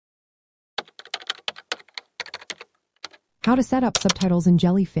How to set up subtitles in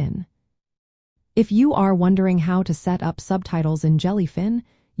Jellyfin. If you are wondering how to set up subtitles in Jellyfin,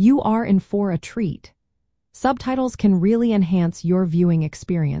 you are in for a treat. Subtitles can really enhance your viewing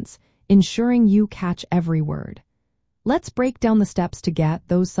experience, ensuring you catch every word. Let's break down the steps to get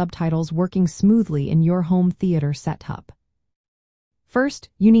those subtitles working smoothly in your home theater setup. First,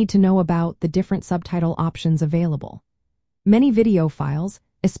 you need to know about the different subtitle options available. Many video files,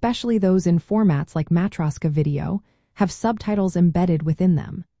 especially those in formats like Matroska video, have subtitles embedded within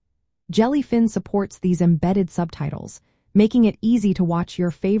them. Jellyfin supports these embedded subtitles, making it easy to watch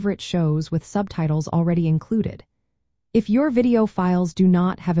your favorite shows with subtitles already included. If your video files do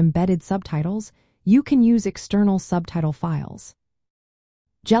not have embedded subtitles, you can use external subtitle files.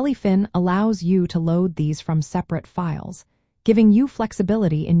 Jellyfin allows you to load these from separate files, giving you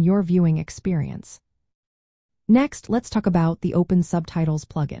flexibility in your viewing experience. Next, let's talk about the Open Subtitles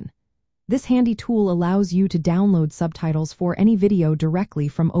plugin. This handy tool allows you to download subtitles for any video directly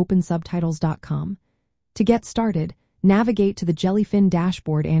from opensubtitles.com. To get started, navigate to the Jellyfin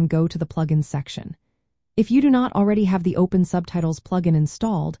dashboard and go to the Plugins section. If you do not already have the Open Subtitles plugin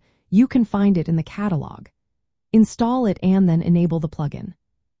installed, you can find it in the catalog. Install it and then enable the plugin.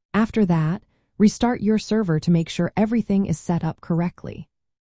 After that, restart your server to make sure everything is set up correctly.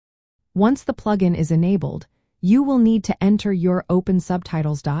 Once the plugin is enabled, you will need to enter your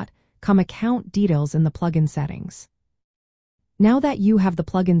opensubtitles.com account details in the plugin settings. Now that you have the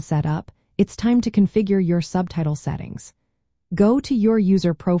plugin set up, it's time to configure your subtitle settings. Go to your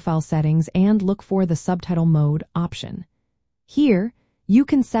user profile settings and look for the subtitle mode option. Here, you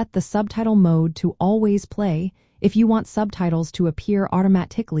can set the subtitle mode to always play if you want subtitles to appear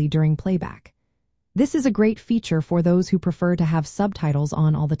automatically during playback. This is a great feature for those who prefer to have subtitles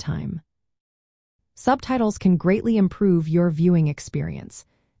on all the time. Subtitles can greatly improve your viewing experience,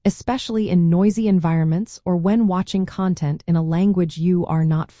 especially in noisy environments or when watching content in a language you are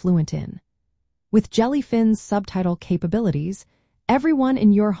not fluent in. With Jellyfin's subtitle capabilities, everyone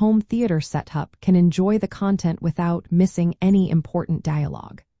in your home theater setup can enjoy the content without missing any important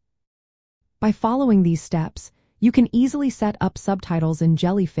dialogue. By following these steps, you can easily set up subtitles in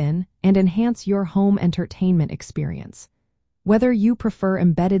Jellyfin and enhance your home entertainment experience. Whether you prefer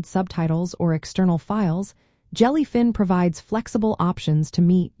embedded subtitles or external files, Jellyfin provides flexible options to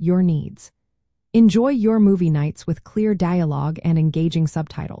meet your needs. Enjoy your movie nights with clear dialogue and engaging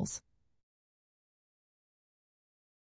subtitles.